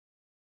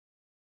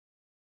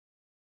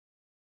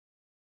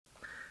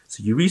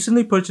So you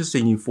recently purchased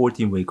a new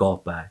 14-way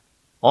golf bag.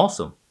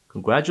 Awesome.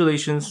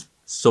 Congratulations,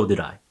 so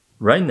did I.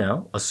 Right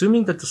now,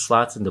 assuming that the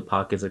slots in the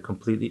pockets are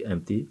completely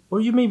empty,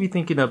 or you may be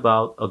thinking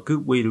about a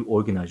good way to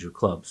organize your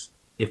clubs.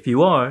 If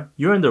you are,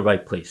 you're in the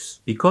right place.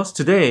 Because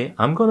today,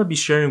 I'm going to be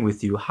sharing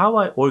with you how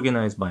I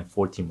organize my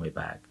 14-way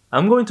bag.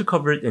 I'm going to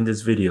cover it in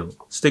this video.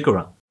 Stick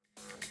around.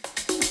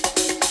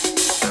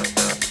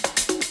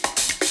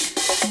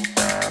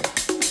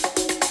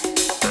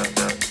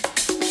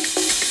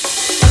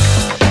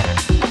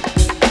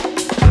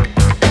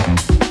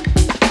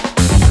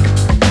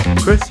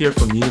 Chris here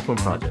from Uniform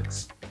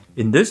Projects.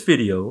 In this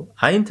video,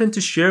 I intend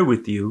to share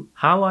with you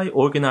how I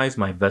organize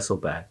my vessel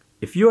bag.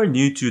 If you are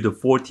new to the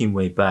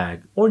 14-way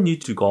bag or new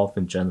to golf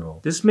in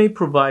general, this may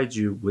provide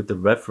you with a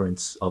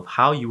reference of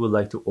how you would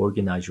like to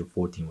organize your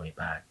 14-way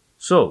bag.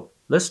 So,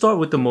 let's start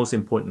with the most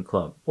important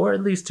club, or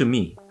at least to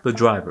me, the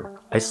driver.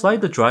 I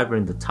slide the driver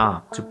in the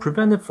top to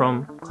prevent it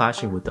from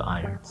clashing with the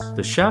irons.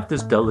 The shaft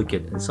is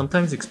delicate and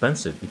sometimes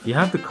expensive. If you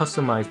have the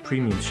customized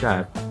premium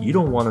shaft, you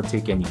don't want to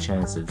take any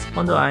chances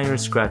on the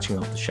irons scratching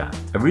up the shaft.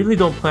 I really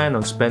don't plan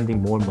on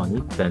spending more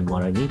money than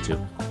what I need to.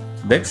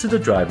 Next to the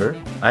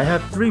driver, I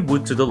have 3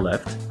 wood to the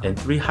left and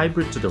 3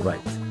 hybrid to the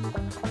right.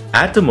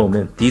 At the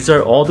moment, these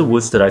are all the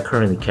woods that I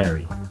currently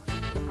carry.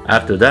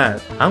 After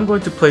that, I'm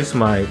going to place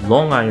my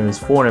long irons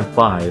 4 and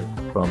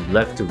 5 from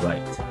left to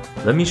right.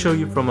 Let me show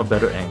you from a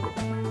better angle.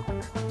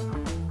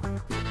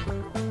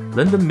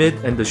 Then the mid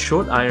and the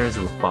short irons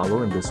will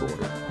follow in this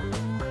order.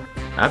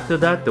 After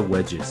that, the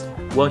wedges.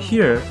 Well,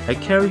 here I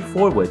carry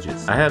 4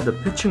 wedges. I have the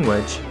pitching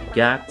wedge,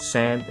 gap,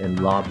 sand,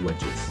 and lob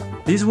wedges.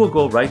 These will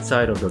go right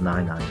side of the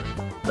 9 iron.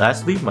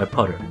 Lastly, my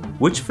putter,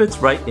 which fits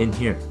right in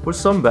here. For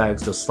some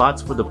bags, the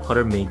slots for the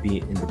putter may be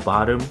in the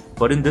bottom,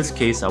 but in this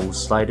case, I will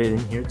slide it in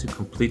here to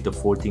complete the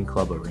 14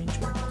 club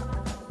arrangement.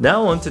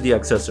 Now onto the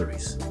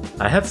accessories.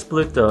 I have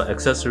split the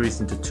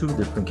accessories into 2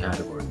 different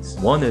categories.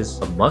 One is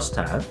a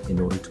must-have in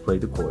order to play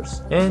the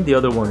course, and the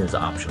other one is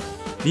optional.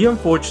 The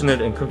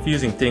unfortunate and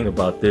confusing thing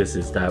about this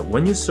is that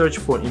when you search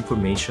for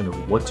information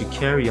of what to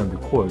carry on the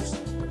course,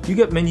 you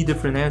get many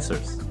different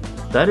answers.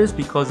 That is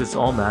because it's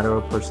all matter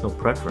of personal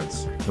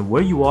preference and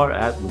where you are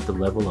at with the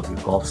level of your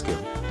golf skill.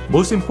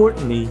 Most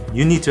importantly,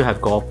 you need to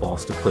have golf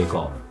balls to play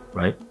golf,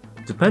 right?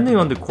 Depending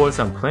on the course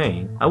I'm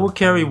playing, I will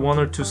carry 1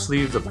 or 2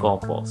 sleeves of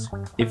golf balls.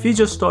 If you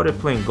just started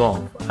playing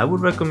golf, I would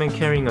recommend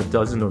carrying a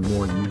dozen or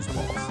more used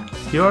balls.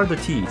 Here are the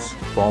tees,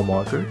 ball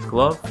markers,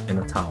 glove, and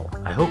a towel.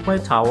 I hook my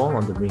towel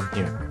on the ring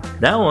here.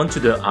 Now on to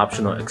the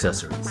optional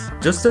accessories.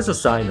 Just as a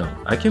side note,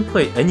 I can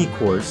play any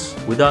course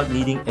without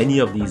needing any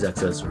of these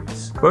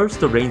accessories.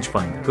 First, the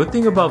rangefinder. Good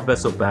thing about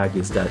Vessel bag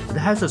is that it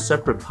has a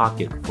separate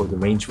pocket for the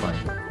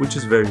rangefinder, which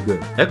is very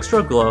good.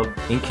 Extra glove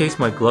in case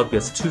my glove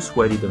gets too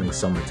sweaty during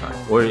summertime,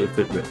 or if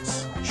it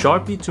rips.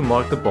 Sharpie to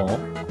mark the ball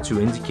to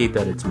indicate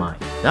that it's mine.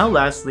 Now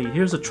lastly,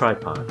 here's a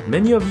tripod.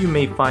 Many of you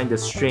may find it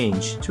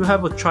strange to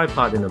have a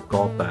tripod in a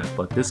golf bag,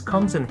 but this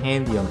comes in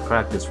handy on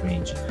practice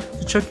range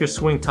to check your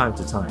swing time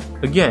to time.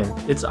 Again,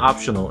 it's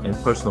optional and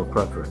personal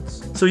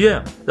preference. So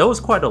yeah, that was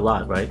quite a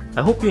lot, right?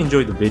 I hope you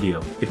enjoyed the video.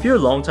 If you're a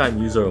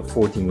long-time user of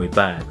 14-way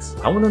bags,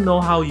 I want to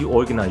know how you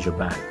organize your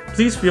bag.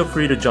 Please feel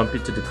free to jump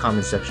into the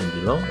comment section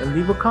below and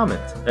leave a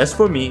comment. As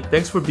for me,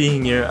 thanks for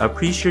being here, I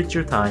appreciate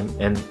your time,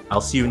 and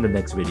I'll see you in the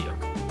next video.